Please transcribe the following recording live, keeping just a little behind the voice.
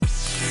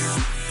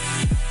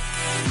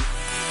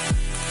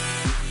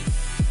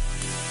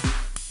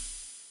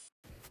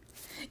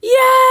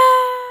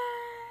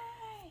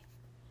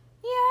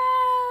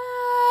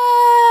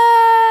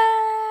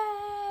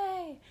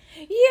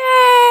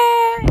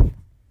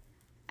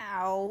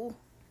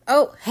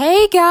Oh,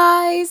 hey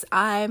guys,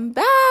 I'm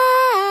back.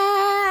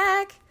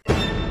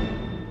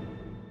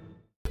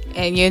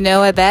 And you know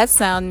what that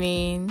sound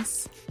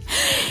means.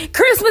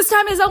 Christmas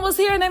time is almost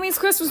here, and that means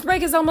Christmas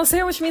break is almost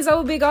here, which means I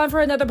will be gone for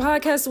another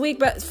podcast week,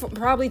 but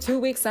probably 2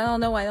 weeks. I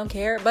don't know. I don't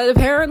care. But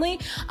apparently,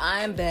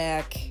 I'm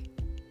back.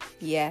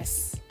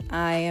 Yes,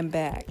 I am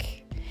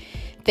back.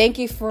 Thank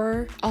you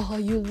for all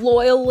you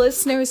loyal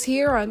listeners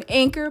here on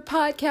Anchor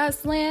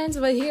Podcast Land.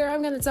 But here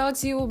I'm going to talk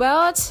to you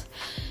about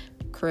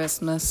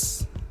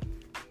Christmas.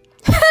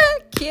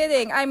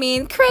 Kidding. I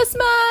mean,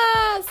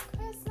 Christmas.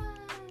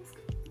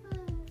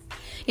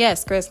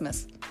 Yes,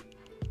 Christmas.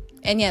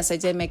 And yes, I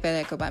did make that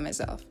echo by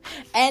myself.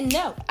 And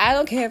no, I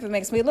don't care if it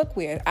makes me look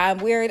weird. I'm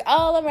weird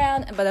all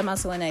around, but I'm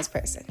also a nice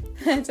person.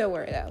 Don't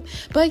worry though.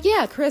 But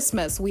yeah,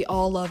 Christmas, we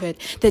all love it.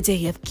 The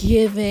day of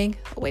giving.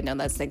 Oh wait, no,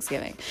 that's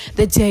Thanksgiving.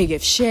 The day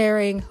of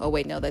sharing. Oh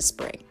wait, no, that's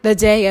spring. The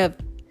day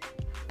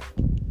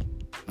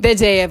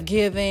of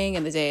giving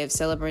and the day of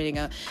celebrating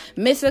a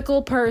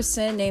mythical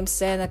person named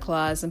Santa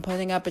Claus and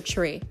putting up a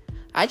tree.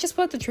 I just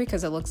put up the tree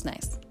because it looks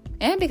nice.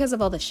 And because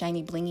of all the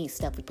shiny blingy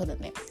stuff we put in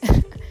there.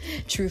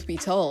 Truth be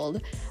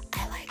told,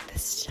 I like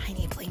this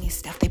shiny blingy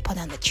stuff they put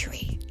on the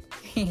tree.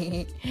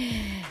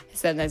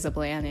 Sometimes I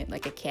play on it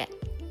like a cat.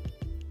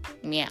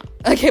 Meow.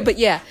 Okay, but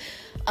yeah.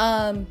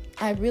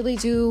 I really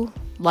do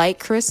like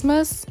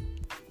Christmas.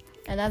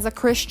 And as a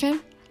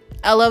Christian,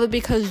 I love it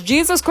because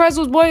Jesus Christ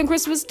was born on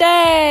Christmas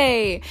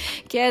Day.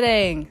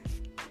 Kidding.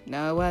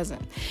 No, it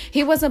wasn't.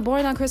 He wasn't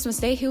born on Christmas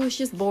Day. He was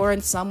just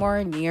born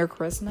somewhere near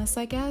Christmas,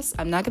 I guess.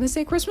 I'm not going to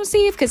say Christmas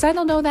Eve because I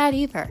don't know that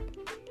either.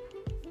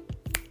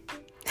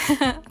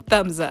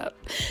 Thumbs up.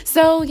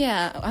 So,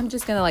 yeah, I'm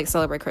just going to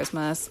celebrate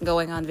Christmas,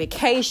 going on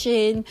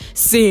vacation,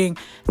 seeing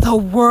the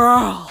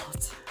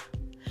world.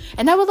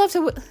 And I would love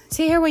to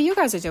hear what you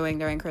guys are doing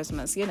during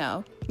Christmas. You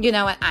know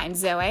what I'm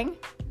doing?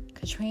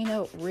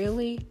 Katrina,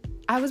 really?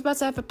 I was about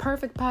to have a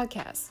perfect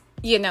podcast.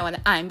 You know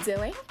what I'm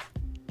doing?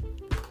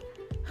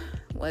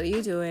 What are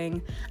you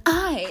doing?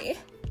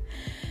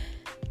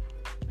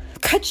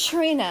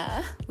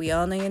 Katrina, we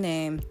all know your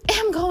name,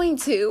 am going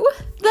to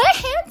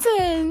the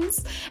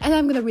Hamptons. And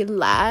I'm going to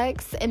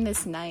relax in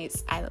this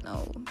nice,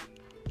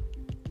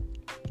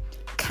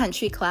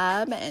 country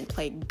club and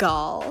play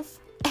golf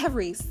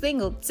every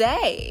single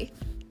day.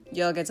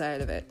 You'll get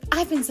tired of it.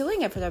 I've been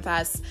doing it for the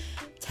past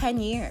 10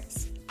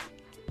 years.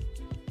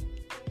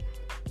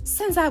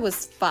 Since I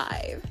was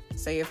 5.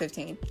 So you're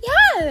 15.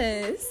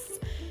 Yes!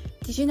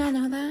 Did you not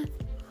know that?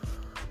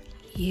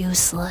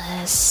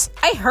 Useless.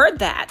 I heard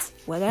that.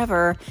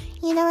 Whatever.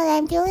 You know what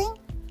I'm doing?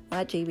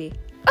 What, GB?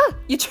 Oh,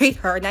 you treat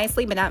her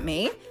nicely, but not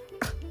me?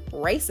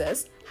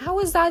 Racist? How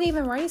is that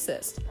even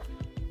racist?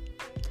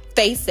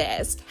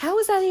 Facist? How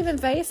is that even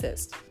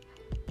facist?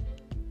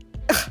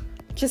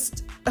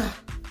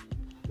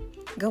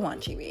 Go on,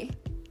 GB.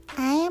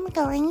 I am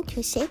going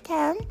to sit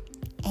down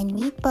and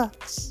read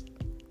books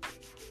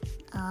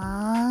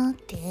all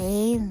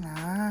day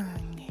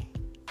long.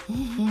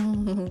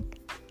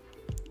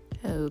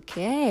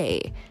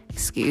 Okay.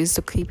 Excuse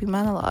the creepy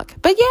monologue.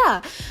 But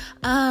yeah,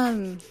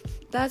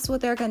 that's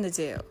what they're going to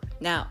do.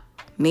 Now,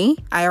 me,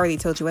 I already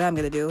told you what I'm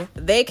going to do.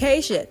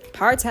 Vacation,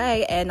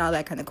 partay, and all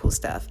that kind of cool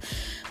stuff.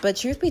 But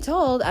truth be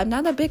told, I'm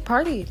not a big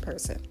party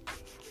person.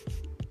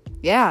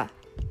 Yeah,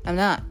 I'm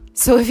not.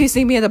 So if you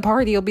see me at a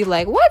party, you'll be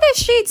like, what is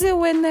she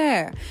doing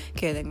there?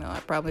 Kidding, no, I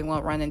probably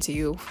won't run into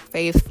you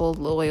faithful,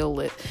 loyal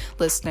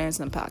listeners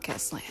in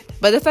podcast land.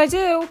 But if I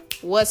do,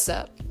 what's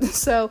up?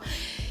 So,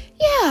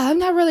 yeah, I'm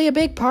not really a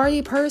big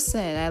party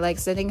person. I like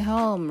sitting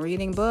home,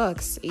 reading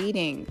books,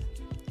 eating,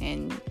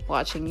 and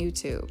watching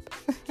YouTube.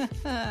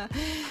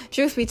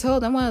 Truth be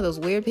told, I'm one of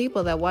those weird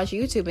people that watch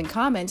YouTube and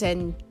comment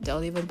and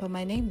don't even put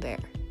my name there.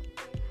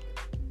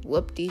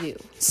 Whoop-de-doo.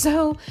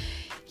 So,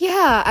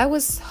 yeah, I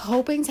was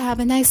hoping to have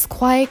a nice,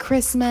 quiet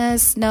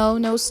Christmas.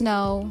 No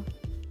snow.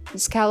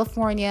 It's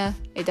California.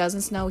 It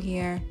doesn't snow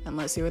here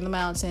unless you're in the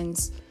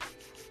mountains.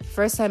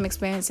 First time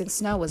experiencing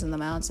snow was in the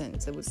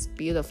mountains. It was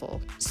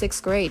beautiful.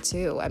 6th grade,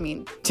 too. I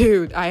mean,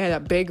 dude, I had a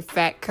big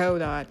fat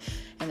coat on.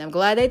 And I'm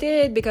glad I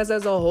did because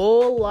there's a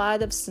whole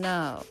lot of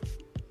snow.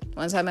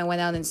 One time I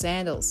went out in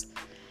sandals.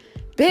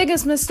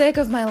 Biggest mistake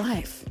of my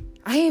life.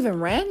 I even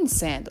ran in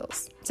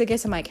sandals to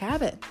get to my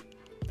cabin.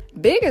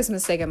 Biggest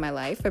mistake of my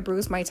life. I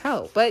bruised my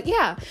toe. But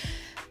yeah,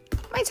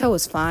 my toe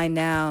is fine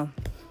now.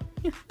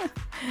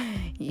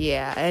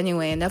 Yeah,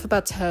 anyway, enough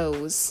about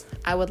toes.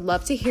 I would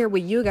love to hear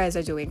what you guys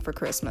are doing for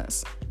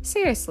Christmas.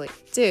 Seriously,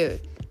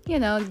 dude.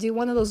 Do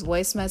one of those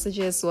voice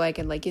messages so I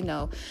can,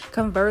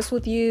 converse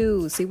with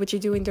you, see what you're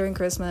doing during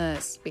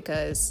Christmas.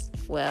 Because,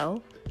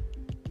 well,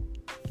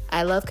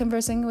 I love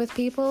conversing with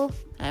people.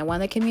 I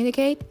want to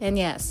communicate. And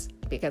yes,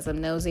 because I'm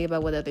nosy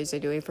about what others are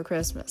doing for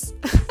Christmas.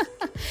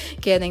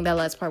 Kidding, that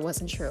last part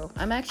wasn't true.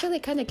 I'm actually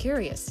kind of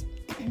curious.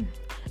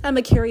 I'm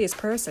a curious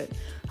person.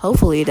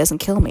 Hopefully it doesn't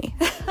kill me.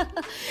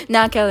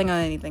 Not counting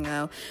on anything,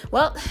 though.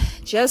 Well,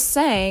 just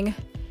saying,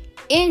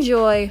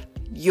 enjoy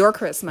your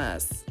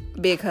Christmas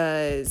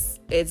because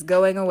it's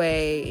going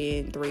away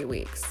in 3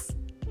 weeks.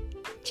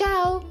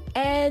 Ciao,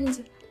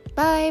 and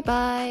Bye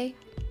bye.